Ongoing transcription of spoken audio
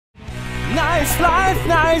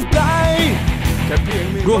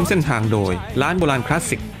ร่วมเส้นทางโดยร้านโบราณคลาส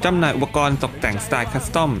สิกจำหน่ายอุปกรณ์ตกแต่งสไตล์คัส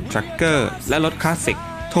ตอมทรัคเกอร์และรถคลาสสิก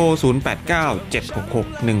โทร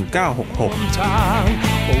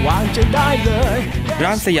 0897661966 ร้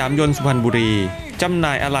านสยามยนต์สุพรรณบุรีจำห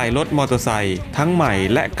น่ายอะไหล่รถมอเตอร์ไซค์ทั้งใหม่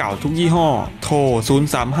และเก่าทุกยี่ห้อโทร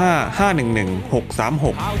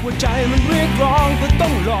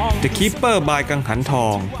 0355111636 The Keeper by กังหันทอ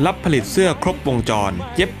งรับผลิตเสื้อครบวงจร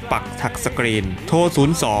เย็บปักถักสกรีนโทร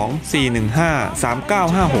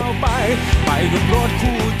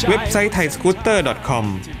 02-415-3956 เว็บไซต์ thaiscooter.com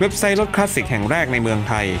เว็บไซต์รถคลาสสิกแห่งแรกในเมือง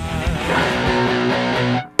ไทย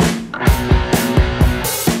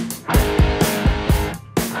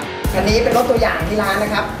คันนี้เป็นรถตัวอย่างที่ร้านน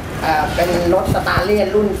ะครับเป็นรถสตาร์เลียน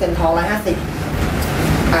รุ่นเซนทอร์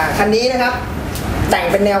150คันนี้นะครับแต่ง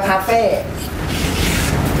เป็นแนวคาเฟ่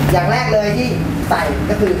อย่างแรกเลยที่ใส่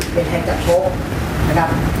ก็คือเป็นแฮนด์จับโชคนะครับ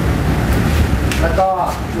แล้วก็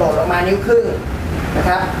โหลดออกมานิ้วครึ่งนะค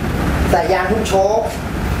รับใส่ยางหุ้มโชค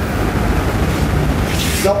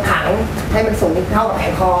ยกถังให้มันสูงเท่ากับแผ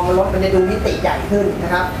งคอรถมันจะดูมิติใหญ่ขึ้นน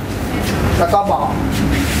ะครับแล้วก็บอก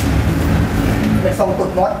เป็นทรงตุ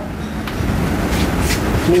ดมด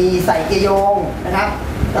มีใส่เกียร์โยงนะครับ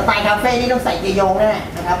สไตล์คาเฟ่นี่ต้องใส่เกียร์โยงแน่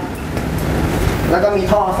นะครับแล้วก็มี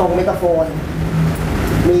ท่อทรงไมโครโฟน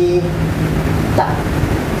มีจับ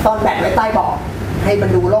ซ่อนแบตไว้ใต้เบาะให้มัน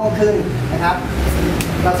ดูโล่งขึ้นนะครับ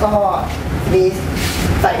แล้วก็มี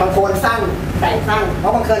ใส่บางโคนสั้นแต่งสั้นเพรา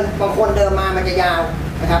ะบางคนเดิมมามันจะยาว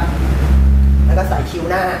นะครับแล้วก็ใส่คิว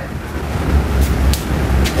หน้า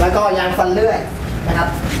แล้วก็ยางฟันเลื่อยนะครับ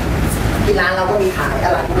ที่ร้านเราก็มีขายอ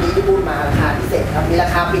ะไรพวกนี้ที่พูดมาราคาพิเศษครับมีรา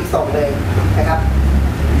คาปลีกส่งเลยนะครับ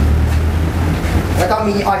แล้วก็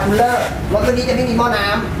มีออยล์คูลเลอร์รถตัวนี้จะไม่มีหม้อน้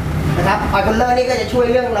ำนะครับออยล์คูลเลอร์นี่ก็จะช่วย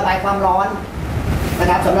เรื่องระบายความร้อนนะ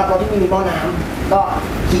ครับสำหรับรถที่ไม่มีหม้อน้ำก็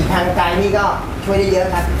ขี่ทางไกลนี่ก็ช่วยได้เยอะ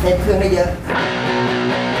ครับเซฟเครื่องได้เยอะ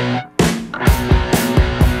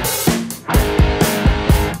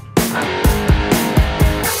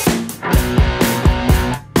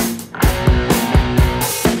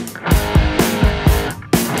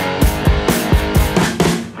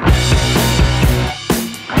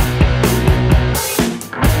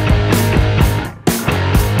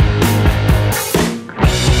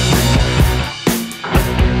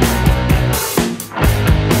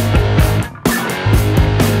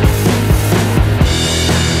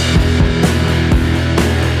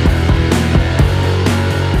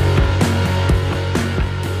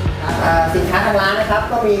สินค้าทางร้านนะครับ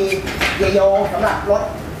ก็มีเกียร์โยงสำหรับรถ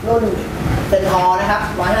รุ่นเซนทอร์นะครับ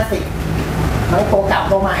150ทั้งตัวเก่า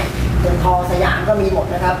ตัวใหม่เซนทอร์สยามก็มีหมด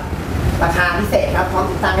นะครับราคาพิเศษครับพร้อม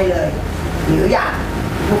ติดตั้งให้เลยหรืออยาก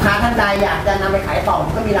ลูกค้าท่านใดอยากจะนำไปขายต่อ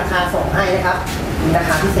ก็มีราคาส่งให้นะครับมีราค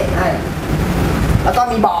าพิเศษให้แล้วก็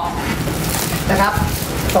มีเบาะนะครับ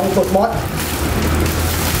ทรงตุดมด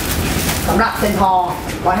สำหรับเซนทอร์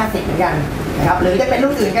150เหมือนกันนะครับหรือจะเป็น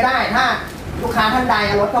รุ่นอื่นก็ได้ถ้าลูกค้าท่านใด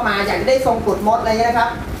รถเข้ามาอยากได้ทรงตุดมดอะไรเงี้ยนะครับ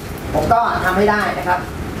ผมก็ทำให้ได้นะครับ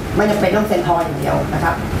ไม่จำเป็นต้องเซนทอร์อย่างเดียวนะค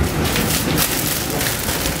รับ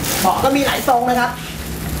เบาะก็มีหลายทรงนะครับ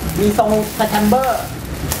มีทรงสแคมเบอร์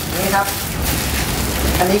นี่ครับ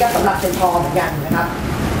อันนี้ก็สำหรับเซนทอร์เหมือนกันนะครับ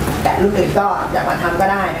แต่รุ่นอื่นก็อยากมาทำก็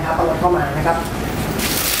ได้นะครับเอารถเข้ามานะครับ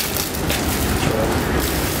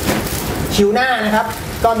คิวหน้านะครับ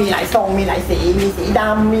ก็มีหลายทรงมีหลายสีมีสีด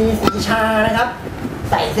ำมีสีชานะครับ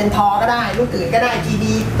ใส่เซนทอร์ก็ได้รุ่นอื่นก็ได้ GD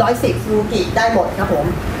 110 ซูซูกิได้หมดครับผม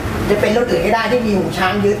จะเป็นรุ่นอื่นก็ได้ที่มีหูช้า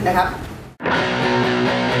งยึดนะครับ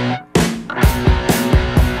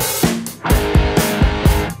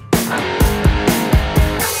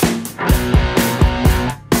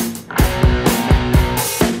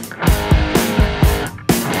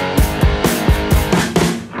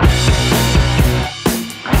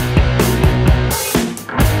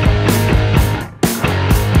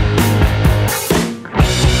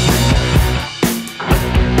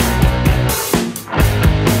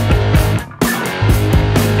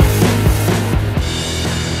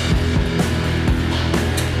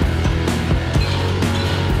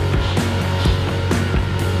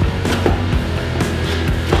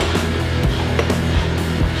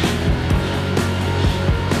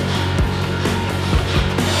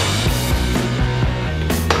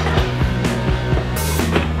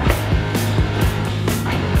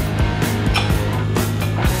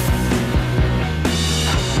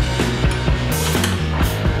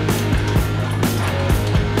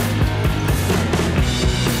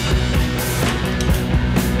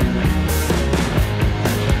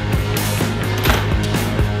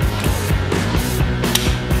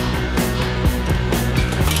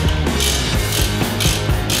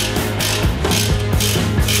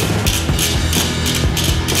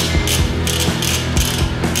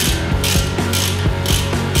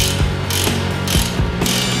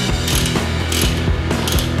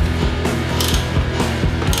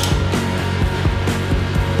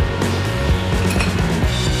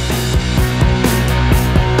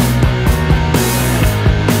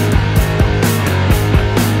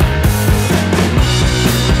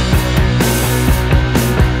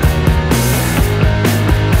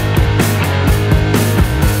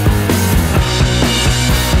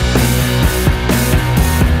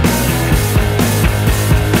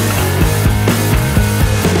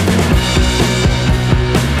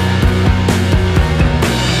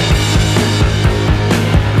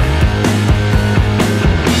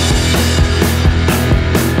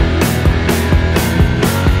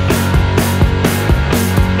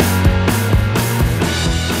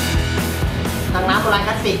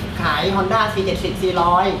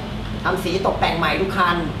 470-400ทำสีตกแต่งใหม่ทุกคั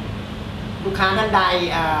นลูกค้าท่านใด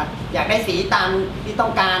อยากได้สีตามที่ต้อ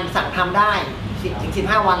งการสั่งทำได้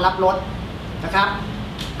10-15 วันรับรถนะครับ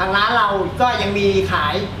ทางร้านเราก็ยังมีขา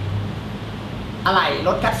ยอะไหล่ร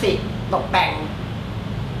ถคลาสสิกตกแต่ง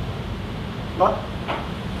รถ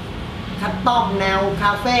คัสตอมแนวค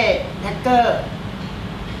าเฟ่แท็กเกอร์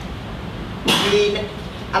มี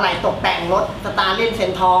อะไหล่ตกแต่งรถสตาร์ลินเซ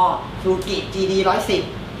นทอร์ซูกิ GD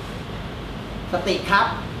 110สติกครับ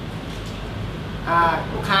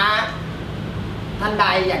ลูกค้าท่านใด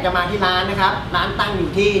อยากจะมาที่ร้านนะครับร้านตั้งอยู่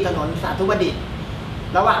ที่ถนนสาธุประดิษฐ์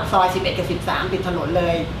ระหว่างซอย11กับ13ติดถนนเล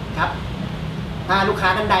ยครับถ้าลูกค้า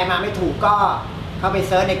ท่านใดมาไม่ถูกก็เข้าไปเ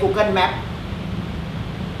ซิร์ชใน Google Map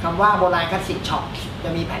คำว่าโบราณคลาสสิกช็อปจะ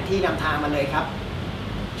มีแผนที่นำทางมาเลยครับ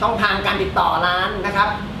ช่องทางการติดต่อร้านนะครับ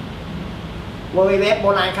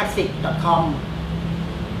www.boranclassic.com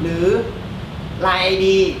หรือ Line ID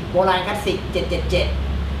โบราณคลาสสิก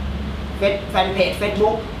777แฟนเพจ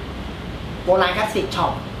Facebook โบราณคลาสสิกช็อ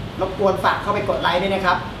ปรบกวนฝากเข้าไปกดไลค์ด้วยนะค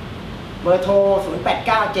รับเบอร์โทร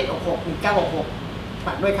 0897661966 ฝ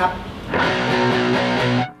ากด้วยครับ